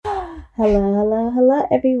Hello,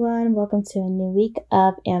 everyone. Welcome to a new week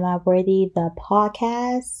of Am I Worthy, the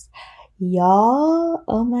podcast. Y'all,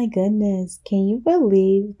 oh my goodness, can you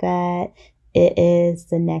believe that it is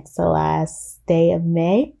the next to last day of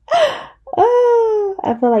May? Oh,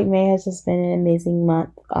 I feel like May has just been an amazing month,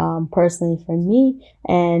 personally for me.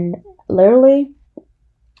 And literally,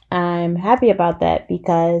 I'm happy about that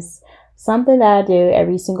because something that I do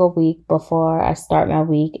every single week before I start my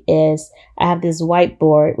week is I have this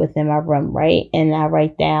whiteboard within my room, right? And I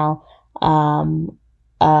write down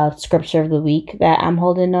a scripture of the week that I'm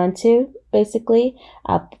holding on to, basically.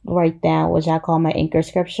 I write down, which I call my anchor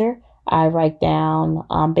scripture. I write down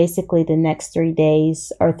basically the next 3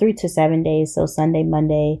 days or 3 to 7 days, so Sunday,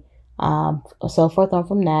 Monday, so forth on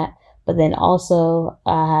from that. But then also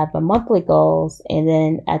I have my monthly goals. And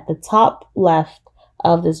then at the top left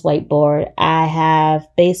of this whiteboard, I have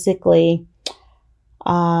basically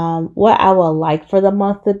what I would like for the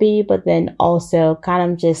month to be, but then also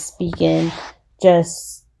kind of just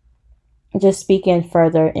just speaking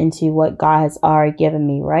further into what God has already given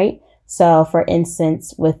me, right? So for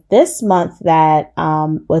instance, with this month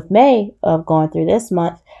with May of going through this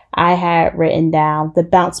month, I had written down the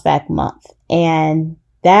bounce back month. And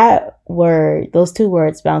those two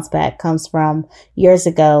words, bounce back, comes from years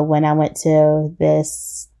ago when I went to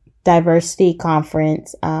this diversity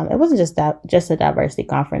conference. It wasn't just a diversity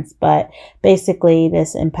conference, but basically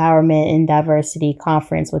this empowerment and diversity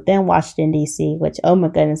conference within Washington, D.C., which, oh my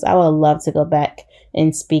goodness, I would love to go back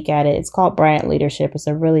and speak at it. It's called Bryant Leadership. It's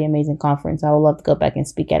a really amazing conference. I would love to go back and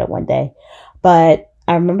speak at it one day. But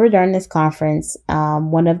I remember during this conference,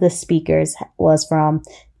 one of the speakers was from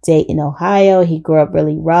Dayton, Ohio. He grew up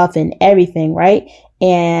really rough and everything, right?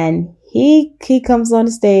 And he comes on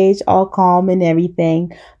the stage all calm and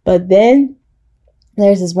everything. But then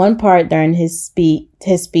there's this one part during his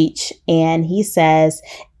speech, and he says,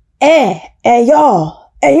 hey, y'all,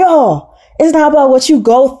 it's not about what you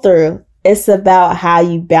go through. It's about how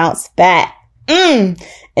you bounce back. And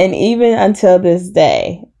even until this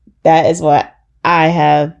day, that is what I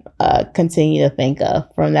have continue to think of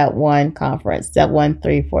from that one conference, that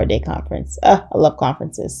 4 day conference. I love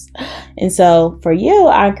conferences. And so for you,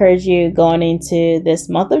 I encourage you going into this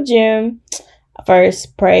month of June,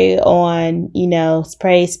 first pray on,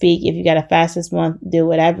 pray, speak. If you got a fast this month, do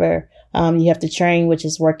whatever. You have to train, which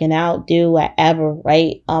is working out, do whatever,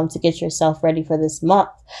 right? To get yourself ready for this month.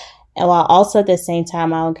 And while also at the same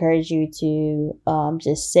time, I'll encourage you to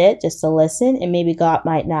just sit, just to listen. And maybe God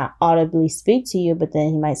might not audibly speak to you, but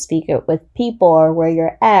then he might speak it with people or where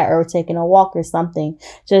you're at or taking a walk or something.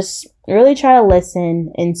 Just really try to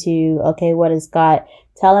listen into, okay, what is God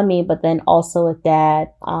telling me? But then also with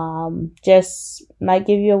that, just might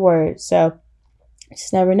give you a word. So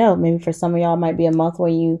just never know. Maybe for some of y'all, it might be a month where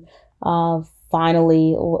you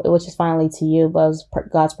finally, which is finally to you, but it was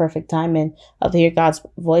God's perfect timing of to hear God's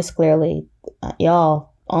voice clearly.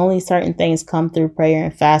 Y'all, only certain things come through prayer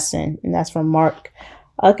and fasting, and that's from Mark.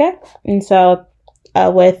 Okay, and so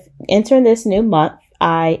with entering this new month,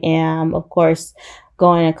 I am, of course,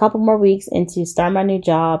 going a couple more weeks into start my new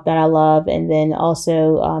job that I love, and then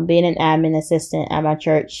also being an admin assistant at my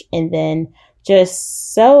church, and then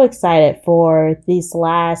just so excited for these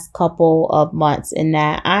last couple of months and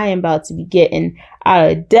that I am about to be getting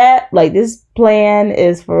out of debt. Like, this plan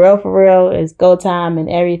is for real. It's go time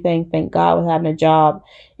and everything. Thank God with having a job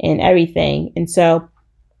and everything. And so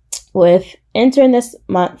with entering this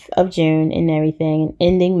month of June and everything and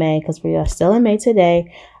ending May, because we are still in May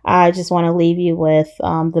today, I just want to leave you with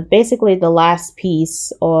basically the last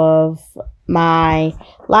piece of my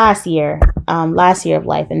last year of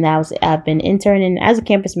life, and that was I've been interning as a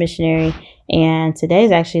campus missionary, and today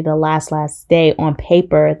is actually the last day on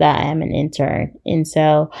paper that I am an intern. And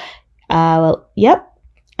so yep,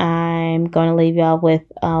 I'm going to leave y'all with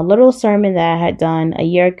a little sermon that I had done a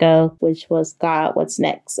year ago, which was God, what's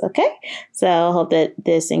next? Okay. So I hope that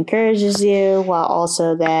this encourages you while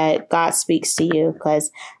also that God speaks to you,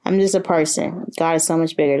 because I'm just a person. God is so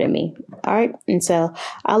much bigger than me. All right. And so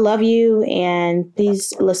I love you, and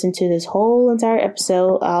please listen to this whole entire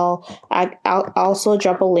episode. I'll also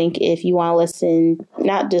drop a link if you want to listen,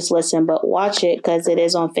 not just listen, but watch it, because it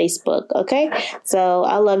is on Facebook. Okay. So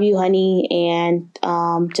I love you, honey. And,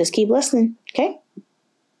 just keep listening. Okay.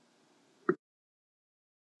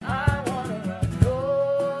 I wanna run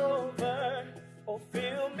over, or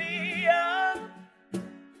fill me up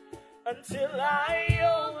until I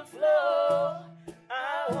overflow.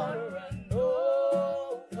 I wanna run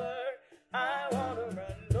over. I wanna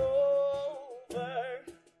run over.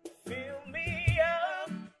 Fill me up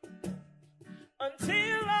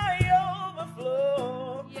until I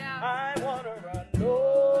overflow. Yeah. I wanna run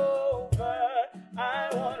over.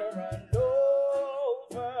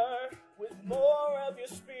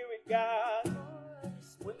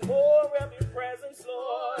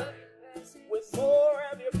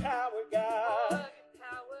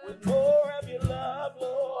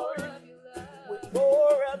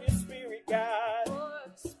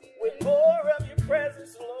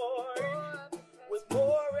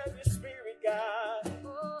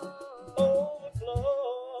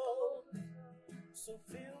 So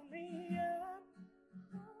fill me up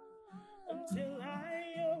until I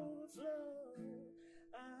overflow.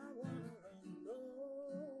 I want to run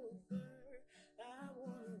over. I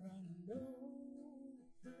want to run over.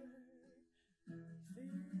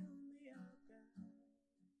 Fill me up, God.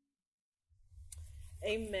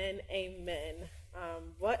 Amen, amen.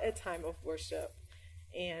 What a time of worship.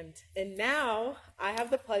 And now I have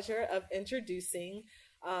the pleasure of introducing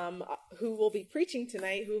who will be preaching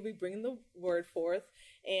tonight, who will be bringing the word forth.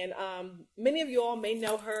 And many of you all may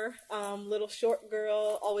know her, little short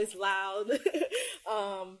girl, always loud,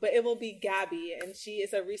 but it will be Gabby. And she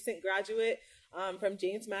is a recent graduate from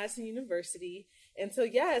James Madison University. And so,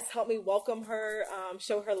 yes, help me welcome her,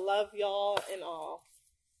 show her love, y'all, and all.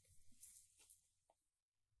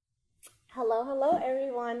 Hello,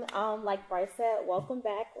 everyone. Like Bryce said, welcome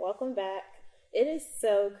back. It is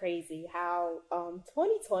so crazy how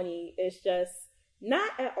 2020 is just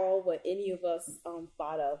not at all what any of us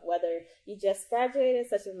thought of. Whether you just graduated,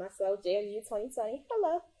 such as myself, JMU 2020,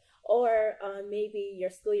 hello, or maybe your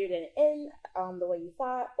school year didn't end the way you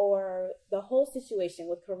thought, or the whole situation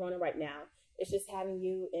with Corona right now. It's just having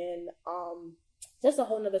you in just a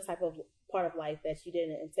whole nother type of part of life that you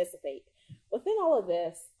didn't anticipate. Within all of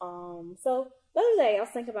this, so the other day I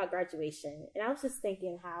was thinking about graduation, and I was just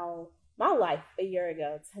thinking how my life a year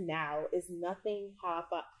ago to now is nothing how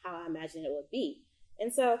I imagined it would be.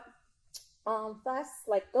 And so,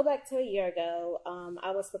 go back to a year ago,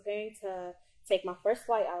 I was preparing to take my first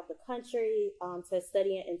flight out of the country to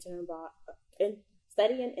study an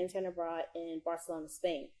intern abroad in Barcelona,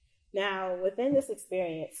 Spain. Now, within this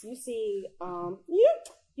experience, you see,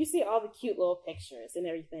 you see all the cute little pictures and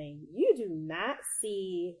everything. You do not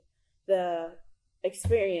see the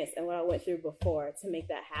experience and what I went through before to make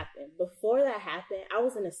that happen. Before that happened, I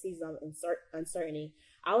was in a season of uncertainty.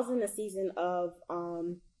 I was in a season of,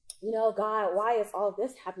 God, why is all of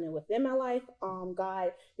this happening within my life?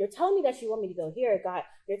 God, you're telling me that you want me to go here. God,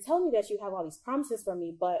 you're telling me that you have all these promises for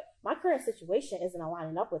me, but my current situation isn't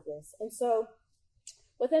aligning up with this. And so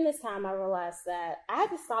within this time, I realized that I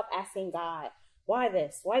had to stop asking God, why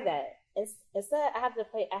this? Why that? Instead, I had to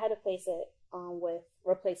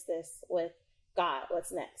replace this with God,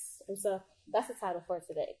 what's next? And so that's the title for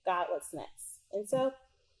today, God, what's next? And so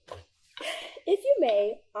if you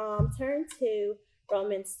may, turn to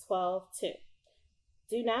Romans 12:2.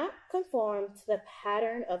 Do not conform to the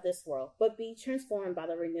pattern of this world, but be transformed by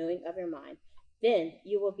the renewing of your mind. Then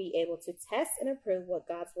you will be able to test and approve what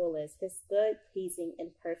God's will is, his good, pleasing,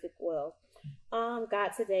 and perfect will.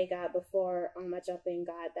 God, today, God, before I jump in,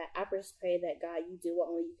 God, that I just pray that, God, you do what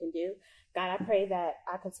only you can do. God, I pray that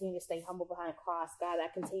I continue to stay humble behind the cross. God, I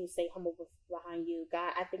continue to stay humble behind you.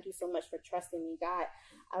 God, I thank you so much for trusting me. God,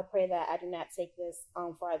 I pray that I do not take this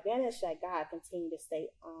for advantage, that God, continue to stay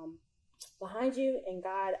behind you. And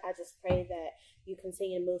God, I just pray that you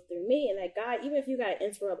continue to move through me, and that God, even if you got to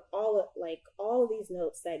interrupt all of these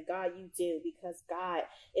notes, that God, you do, because God,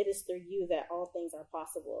 it is through you that all things are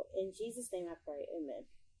possible. In Jesus' name I pray, amen.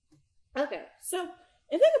 Okay, so,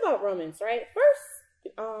 and think about Romans, right? First,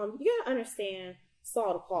 you gotta understand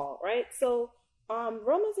Saul to Paul, right? So,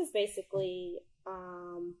 Romans is basically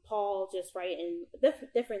Paul just writing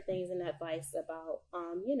different things and advice about,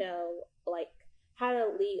 how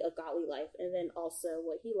to lead a godly life, and then also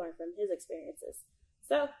what he learned from his experiences.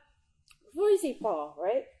 So, before you see Paul,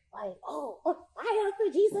 right? Like, on fire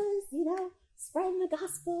for Jesus, spreading the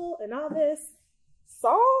gospel and all this.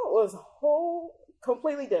 Saul was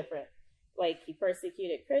completely different. Like, he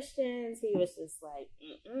persecuted Christians. He was just like,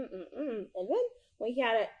 And then when he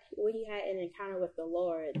had an encounter with the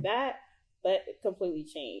Lord, that completely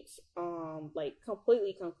changed.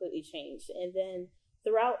 Completely changed. And then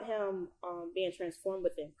throughout him being transformed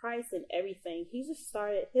within Christ and everything, he just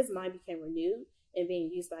started, his mind became renewed and being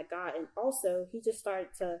used by God. And also, he just started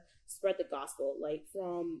to spread the gospel, like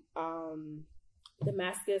from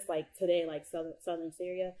Damascus, like today, like southern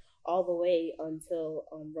Syria, all the way until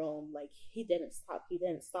Rome. Like, he didn't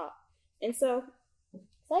stop. And so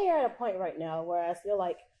you're at a point right now where I feel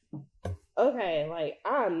like, okay, like,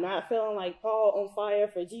 I'm not feeling like Paul on fire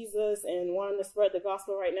for Jesus and wanting to spread the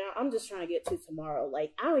gospel right now. I'm just trying to get to tomorrow.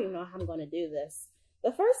 Like, I don't even know how I'm going to do this.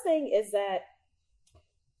 The first thing is that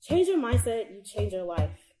change your mindset, you change your life.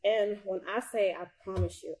 And when I say, I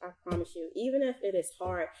promise you, even if it is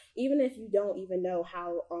hard, even if you don't even know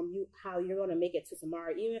how you're going to make it to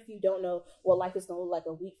tomorrow, even if you don't know what life is going to look like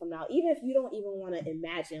a week from now, even if you don't even want to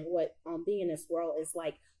imagine what being in this world is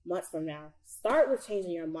like months from now, start with changing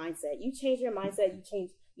your mindset. You change your mindset, you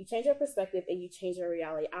change your perspective, and you change your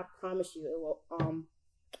reality. I promise you, it will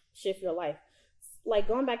shift your life. Like,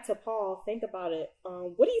 going back to Paul, think about it.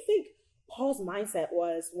 What do you think Paul's mindset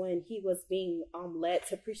was when he was being led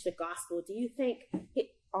to preach the gospel? Do you think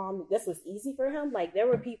this was easy for him? Like, there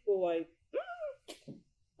were people like,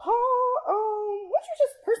 Paul, weren't you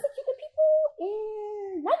just persecuting people,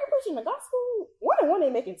 and now you're preaching the gospel? 1 and 1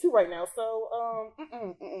 ain't making 2 right now, so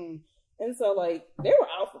And so, like, they were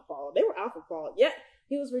out for Paul. They were out for Paul. Yet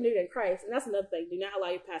he was renewed in Christ, and that's another thing. Do not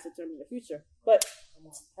allow your past to determine your future. But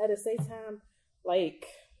at the same time, like,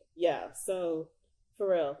 yeah. So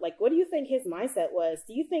for real, like, what do you think his mindset was?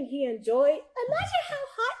 Do you think he enjoyed? Imagine how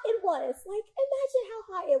hot it was. Like, imagine how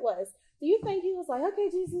hot it was. Do you think he was like, okay,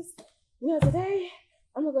 Jesus, today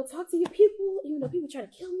I'm gonna go talk to your people, even though people try to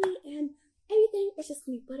kill me, and everything it's just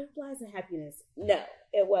gonna be butterflies and happiness? No,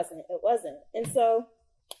 it wasn't. It wasn't. And so,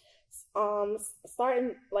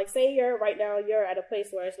 starting, like, say you're at a place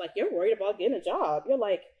where it's like you're worried about getting a job. You're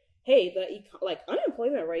like, hey, the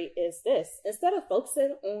unemployment rate is this. Instead of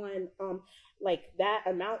focusing on like that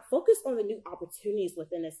amount, focus on the new opportunities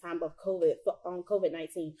within this time of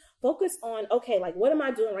COVID-19. Focus on, okay, like, what am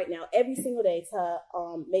I doing right now every single day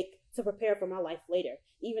to prepare for my life later,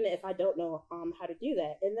 even if I don't know how to do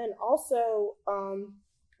that. And then also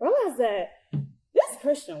realize that this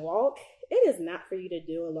Christian walk, it is not for you to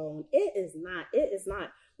do alone. It is not. It is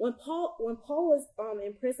not. When Paul was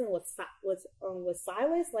in prison with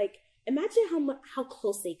Silas, like, imagine how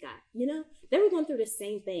close they got. They were going through the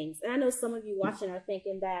same things. And I know some of you watching are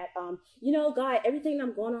thinking that, God, everything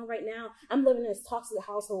I'm going on right now, I'm living in this toxic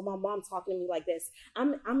household. My mom talking to me like this.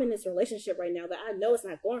 I'm in this relationship right now that I know it's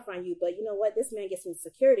not glorifying you, but you know what? This man gets me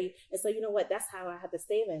security. And so, you know what? That's how I have to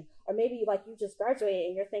stay in. Or maybe, like, you just graduated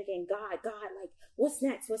and you're thinking, God, like, what's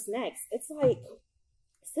next? What's next? It's like,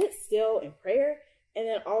 sit still in prayer. And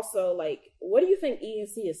then also, like, what do you think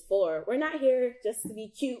ENC is for? We're not here just to be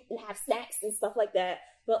cute and have snacks and stuff like that.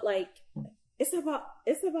 But, like, it's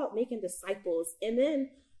about making disciples. And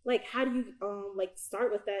then, like, how do you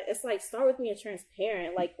start with that? It's like, start with being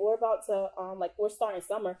transparent. Like, we're about to we're starting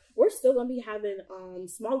summer. We're still gonna be having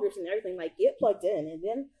small groups and everything. Like, get plugged in. And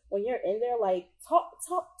then when you're in there, like,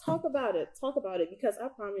 talk about it. Talk about it, because I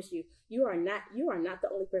promise you, you are not the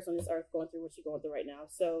only person on this earth going through what you're going through right now.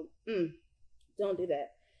 So don't do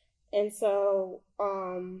that. And so,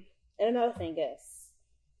 and another thing is,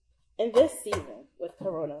 in this season with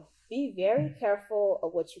Corona, be very careful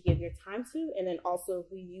of what you give your time to, and then also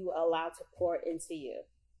who you allow to pour into you.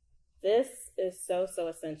 This is so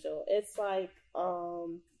essential. It's like,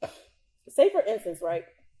 say for instance, right,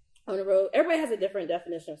 on the road, everybody has a different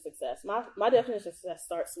definition of success. My definition of success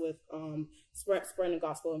starts with spreading the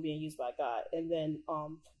gospel and being used by God, and then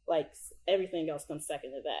everything else comes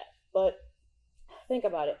second to that. But think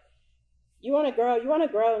about it. You want to grow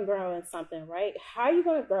and grow in something, right? How are you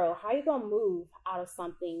going to grow? How are you going to move out of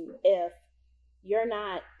something if you're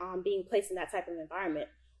not being placed in that type of environment?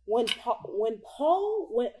 When Paul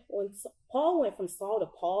went from Saul to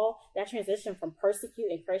Paul, that transition from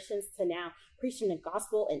persecuting Christians to now preaching the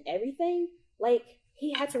gospel and everything, like,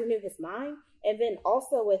 he had to renew his mind. And then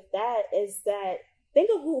also with that is that, think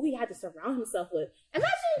of who he had to surround himself with.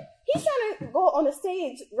 Imagine he's trying to go on the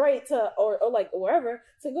stage, right, or like wherever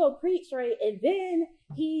to go preach, right, and then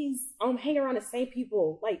he's hanging around the same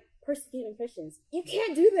people, like, persecuting Christians. You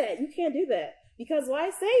can't do that. You can't do that, because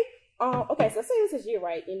why? Okay, so say this is you,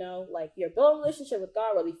 right? Like, you're building a relationship with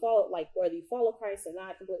God, whether you follow Christ or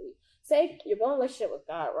not completely. Say you're building a relationship with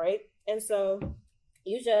God, right? And so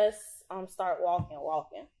you just start walking.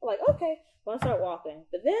 Like, okay, I'm gonna start walking,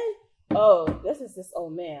 but then, oh, this is this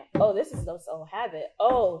old man. Oh, this is this old habit.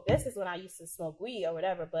 Oh, this is when I used to smoke weed or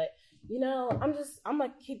whatever. But, I'm going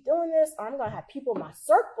to keep doing this, or I'm going to have people in my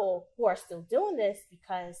circle who are still doing this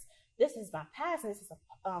because this is my past and this is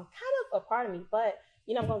kind of a part of me. But,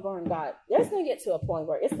 I'm going to go in God. There's going to get to a point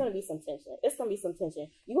where it's going to be some tension.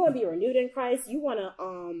 You want to be renewed in Christ. You want to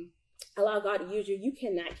allow God to use you. You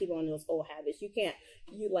cannot keep on those old habits. You can't.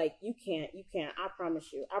 I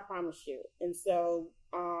promise you. And so,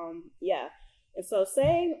 yeah. And so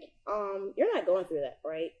say, you're not going through that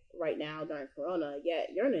right now during Corona, yet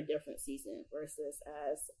you're in a different season versus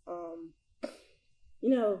as,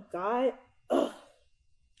 God,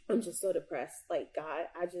 I'm just so depressed. Like, God,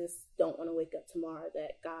 I just don't want to wake up tomorrow.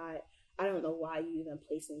 That, God, I don't know why you even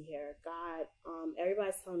placed me here. God,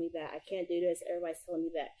 everybody's telling me that I can't do this. Everybody's telling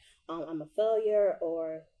me that I'm a failure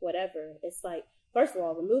or whatever. It's like, first of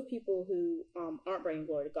all, remove people who aren't bringing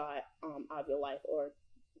glory to God out of your life, or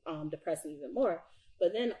depressing even more.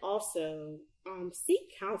 But then also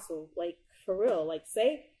seek counsel, like, for real. Like,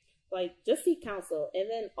 say, like, just seek counsel. And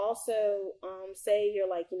then also say you're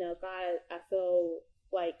like, God, I feel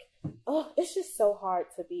Like, oh, it's just so hard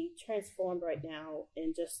to be transformed right now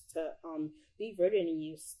and just to be rooted in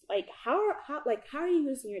you. Like, how are you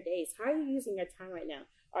using your days? How are you using your time right now?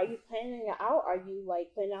 Are you planning it out? Are you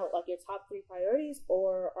like planning out like your top 3 priorities,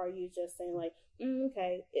 or are you just saying like,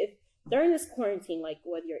 okay, if during this quarantine, like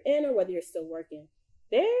whether you're in or whether you're still working,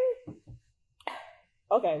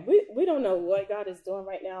 okay, we don't know what God is doing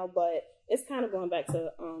right now, but it's kind of going back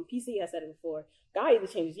to PC has said it before. God either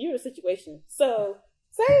changes you or the situation. So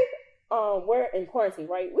say we're in quarantine,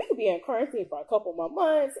 right? We could be in quarantine for a couple more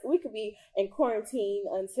months. We could be in quarantine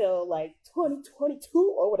until like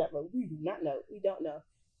 2022 or whatever. We do not know. We don't know.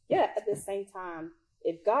 Yeah, at the same time,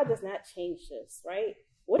 if God does not change this, right?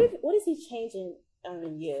 What is he changing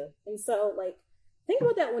in you? And so like think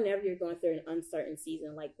about that whenever you're going through an uncertain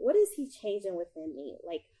season. Like, what is he changing within me?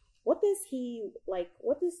 Like, what is he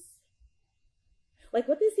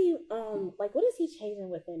changing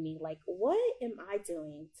within me? Like, what am I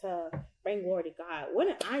doing to bring glory to God? What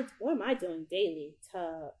am I doing daily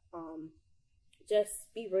to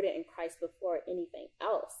just be rooted in Christ before anything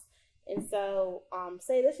else? And so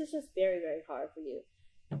say this is just very, very hard for you.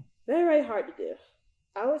 Very, very hard to do.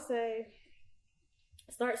 I would say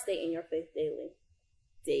start stating your faith daily.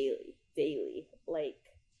 Daily, like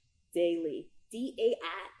daily, DAILY,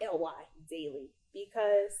 daily,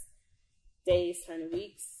 because days turn to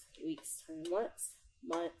weeks, weeks turn to months,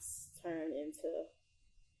 months turn into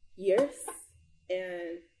years,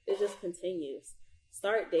 and it just continues.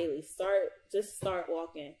 Start daily. Start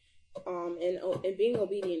walking. And being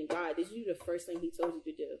obedient to God. Did you do the first thing he told you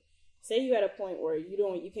to do? Say you're at a point where you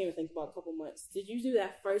can't even think about a couple months. Did you do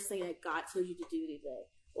that first thing that God told you to do today?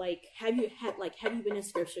 Like, have you been in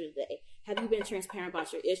scripture today? Have you been transparent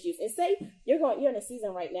about your issues? And say you're in a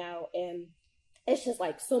season right now and it's just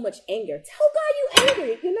like so much anger. Tell God you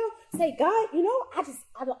angry, say, God,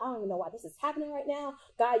 I don't even know why this is happening right now.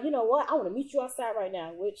 God, you know what? I want to meet you outside right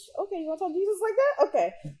now, which, okay, you want to talk to Jesus like that?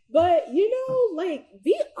 Okay. But,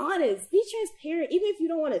 be honest, be transparent. Even if you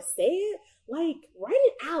don't want to say it, like, write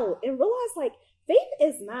it out and realize, like, faith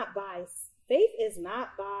is not by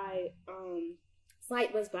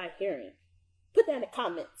sight, but by hearing. Put that in the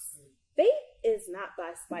comments. Faith is not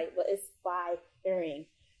by sight, but it's by hearing.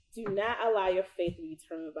 Do not allow your faith to be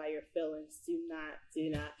determined by your feelings. Do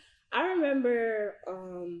not. I remember,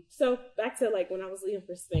 so back to like when I was leaving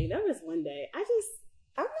for Spain, that was one day. I'm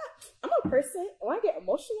a person, when I get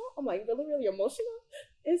emotional, I'm like really, really emotional.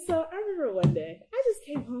 And so I remember one day, I just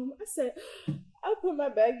came home. I said, I put my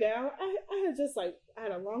bag down. I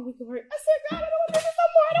had a long week of work. I said, God, I don't want to do this no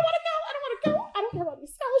more. I don't want to go. I don't care about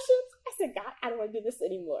these scholarships. I said, God, I don't want to do this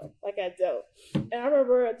anymore. Like, I don't. And I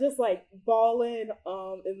remember just like bawling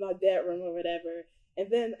in my bedroom or whatever. And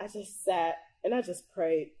then I just sat and I just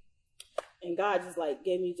prayed. And God just like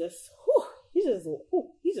gave me he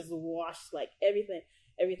just washed like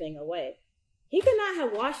everything away. He could not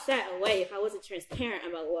have washed that away if I wasn't transparent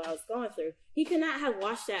about what I was going through. He could not have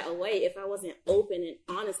washed that away if I wasn't open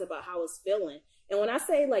and honest about how I was feeling. And when I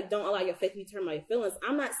say, like, don't allow your faith to be determined by your feelings,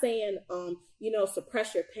 I'm not saying,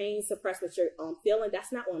 suppress your pain, suppress what you're feeling.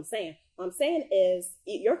 That's not what I'm saying. What I'm saying is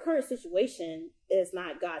your current situation is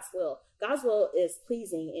not God's will. God's will is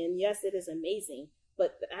pleasing. And yes, it is amazing,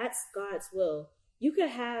 but that's God's will. You could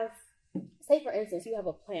have, say, for instance, you have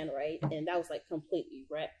a plan, right? And that was like completely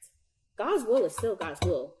wrecked. God's will is still God's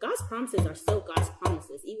will. God's promises are still God's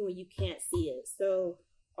promises, even when you can't see it. So,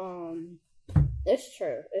 it's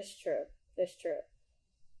true.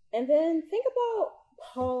 And then think about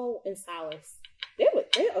Paul and Silas. They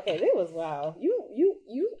was wow. You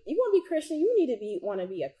want to be Christian? You need to want to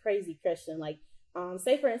be a crazy Christian. Like,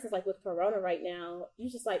 say for instance, like with Corona right now,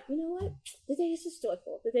 you just like, you know what? The day is just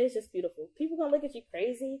joyful. The day is just beautiful. People gonna look at you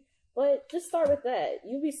crazy. But just start with that.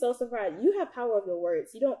 You'll be so surprised. You have power of your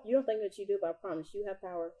words. You don't think that you do, but I promise you have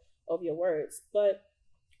power of your words. But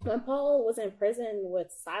when Paul was in prison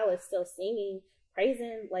with Silas still singing,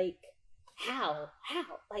 praising, like, how?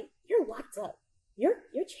 Like, you're locked up. You're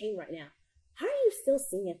chained right now. How are you still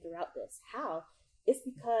singing throughout this? How? It's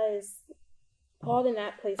because Paul did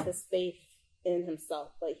not place his faith in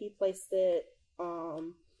himself. Like, he placed it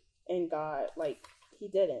in God. Like, he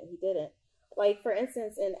didn't. Like, for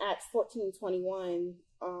instance, in Acts 14:21,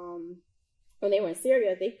 when they were in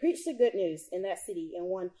Syria, they preached the good news in that city and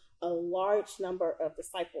won a large number of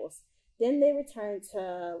disciples. Then they returned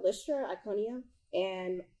to Lystra, Iconium,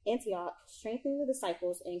 and Antioch, strengthening the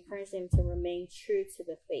disciples and encouraging them to remain true to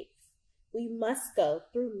the faith. We must go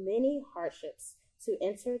through many hardships to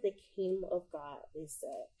enter the kingdom of God, they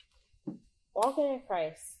said. Walking in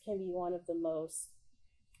Christ can be one of the most,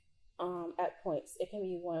 at points, it can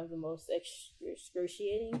be one of the most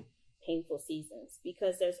excruciating painful seasons,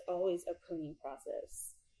 because there's always a pruning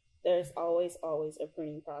process. There's always a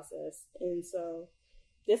pruning process. And so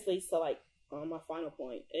this leads to like my final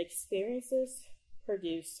point. Experiences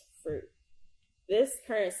produce fruit. This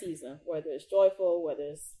current season, whether it's joyful, whether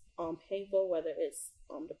it's painful, whether it's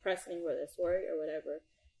depressing, whether it's worry or whatever,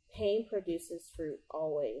 pain produces fruit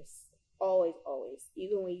always. Always, always.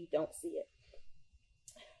 Even when you don't see it.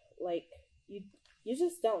 Like you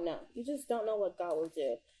just don't know. You just don't know what God will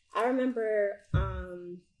do. I remember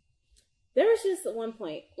there was just one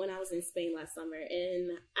point when I was in Spain last summer,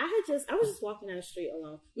 and I was just walking down the street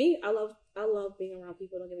alone. Me, I love being around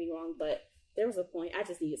people, don't get me wrong, but there was a point I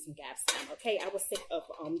just needed some gaps time. Okay, I was sick of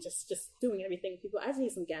just doing everything with people. I just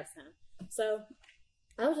needed some gaps time. So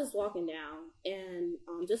I was just walking down and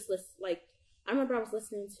just listen. Like I remember I was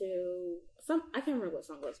listening to I can't remember what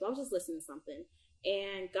song it was, but I was just listening to something,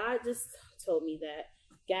 and God just told me that,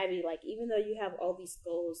 Gabby, like, even though you have all these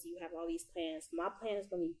goals, you have all these plans, my plan is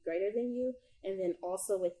going to be greater than you. And then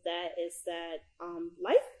also with that is that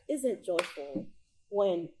life isn't joyful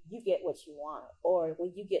when you get what you want or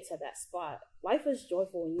when you get to that spot. Life is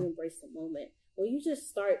joyful when you embrace the moment. When you just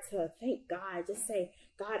start to thank God, just say,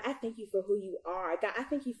 God, I thank you for who you are. God, I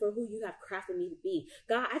thank you for who you have crafted me to be.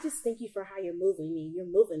 God, I just thank you for how you're moving me. You're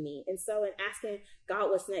moving me. And so in asking God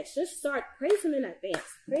what's next, just start, praise him in advance.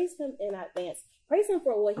 Praise him in advance. Praise him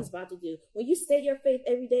for what he's about to do. When you say your faith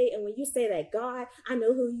every day, and when you say that, God, I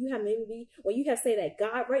know who you have made me be. When you have say that,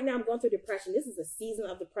 God, right now I'm going through depression. This is a season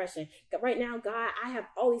of depression. Right now, God, I have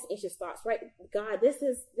all these anxious thoughts. Right, God, this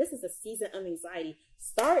is a season of anxiety.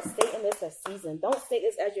 Start stating this as season. Don't state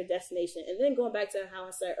this as your destination. And then going back to how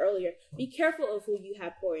I said earlier, be careful of who you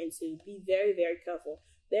have poured into. Be very, very careful.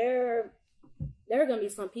 There are going to be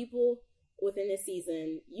some people within this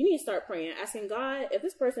season. You need to start praying, asking God, if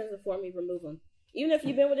this person isn't for me, remove them. Even if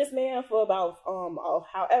you've been with this man for about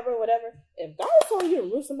however, whatever, if God is telling you to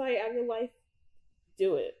remove somebody out of your life,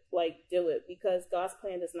 do it. Like, do it, because God's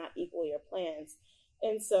plan does not equal your plans.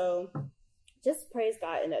 And so just praise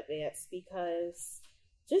God in advance, because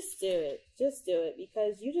just do it. Just do it,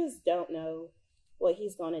 because you just don't know what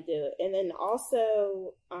he's going to do. And then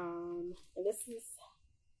also, and this is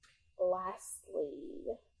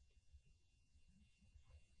lastly,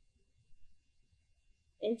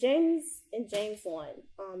 in James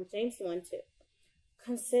 1:2,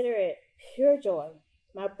 consider it pure joy,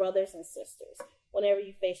 my brothers and sisters, whenever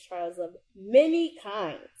you face trials of many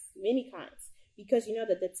kinds, because you know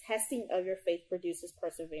that the testing of your faith produces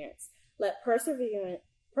perseverance. Let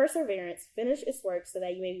perseverance finish its work, so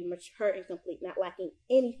that you may be mature and complete, not lacking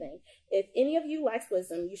anything. If any of you lacks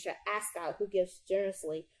wisdom, you should ask God, who gives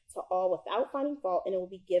generously to all without finding fault, and it will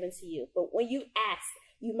be given to you. But when you ask,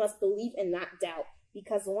 you must believe and not doubt,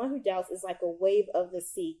 because the one who doubts is like a wave of the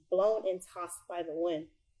sea, blown and tossed by the wind.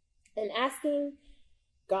 And asking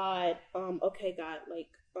God, okay, God, like,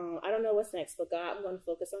 I don't know what's next, but God, I'm going to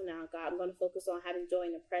focus on now. God, I'm going to focus on having joy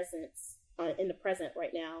in the present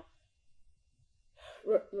right now.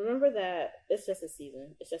 Remember that it's just a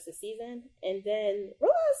season. It's just a season. And then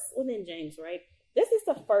realize within James, right? This is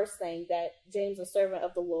the first thing that James, a servant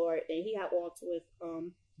of the Lord, and he had walked with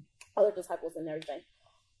other disciples and everything.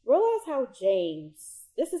 Realize how James,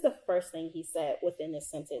 this is the first thing he said within this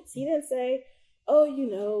sentence. He didn't say, oh,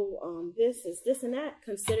 this is this and that.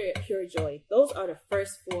 Consider it pure joy. Those are the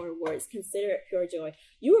first 4 words. Consider it pure joy.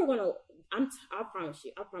 You are going to, I promise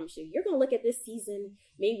you, you're going to look at this season,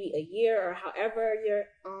 maybe a year or however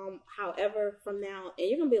from now, and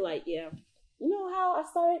you're going to be like, yeah, you know how I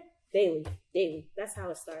started? Daily. That's how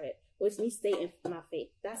it started. With me stating my faith.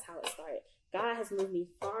 That's how it started. God has moved me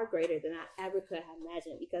far greater than I ever could have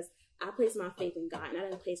imagined, because I placed my faith in God, and I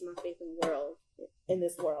didn't place my faith in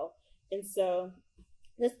this world. And so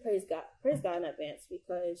just praise God in advance,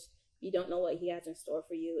 because you don't know what he has in store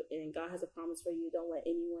for you, and God has a promise for you. Don't let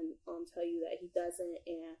anyone tell you that he doesn't.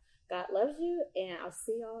 And God loves you, and I'll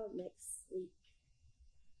see y'all next week.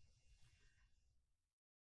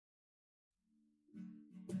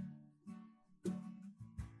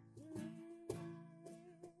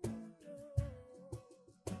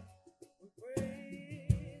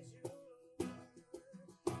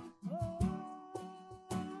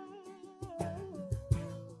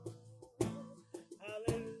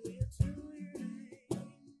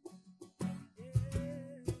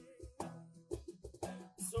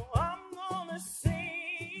 So I'm gonna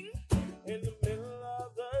sing in the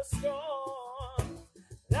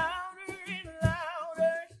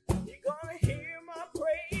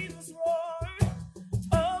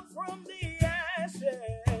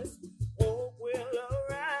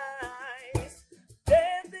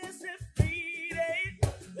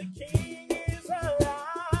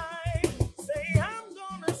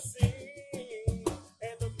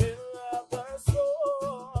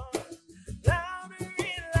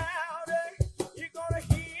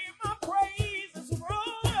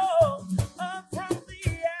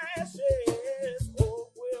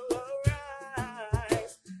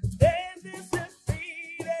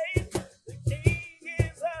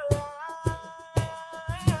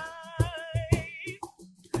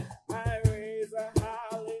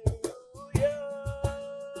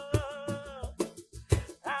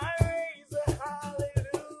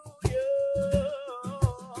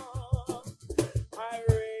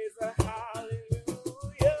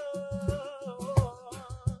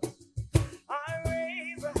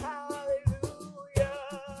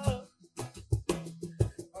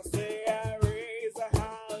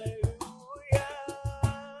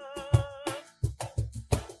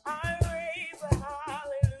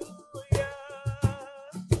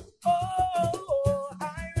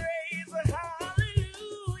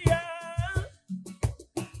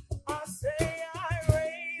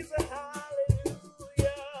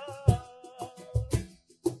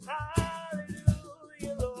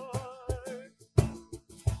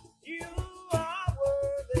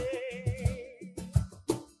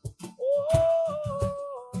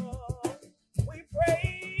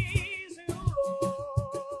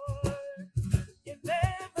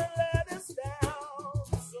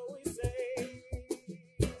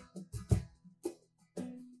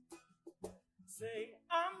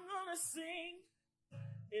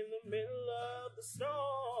the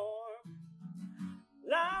storm.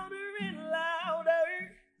 Louder and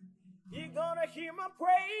louder, you're gonna hear my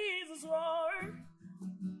praises roar.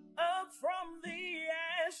 Up from the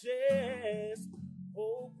ashes,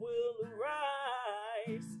 hope will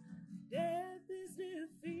arise. Death is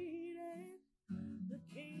defeated, the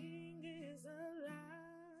King is alive.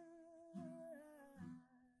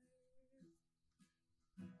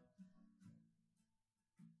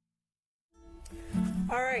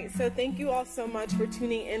 All right, so thank you all so much for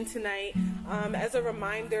tuning in tonight. As a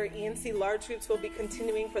reminder, ENC Large Groups will be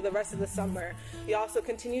continuing for the rest of the summer. We also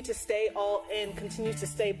continue to stay all in, continue to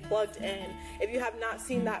stay plugged in. If you have not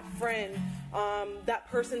seen that friend, that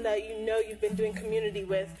person that you know you've been doing community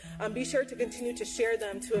with, be sure to continue to share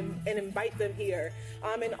them and invite them here.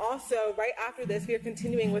 And also, right after this, we are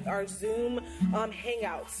continuing with our Zoom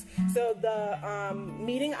Hangouts. So the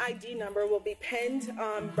meeting ID number will be pinned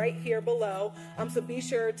right here below. So be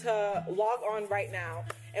sure to log on right now,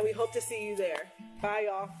 and we hope to see you there. Bye,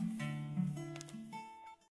 y'all.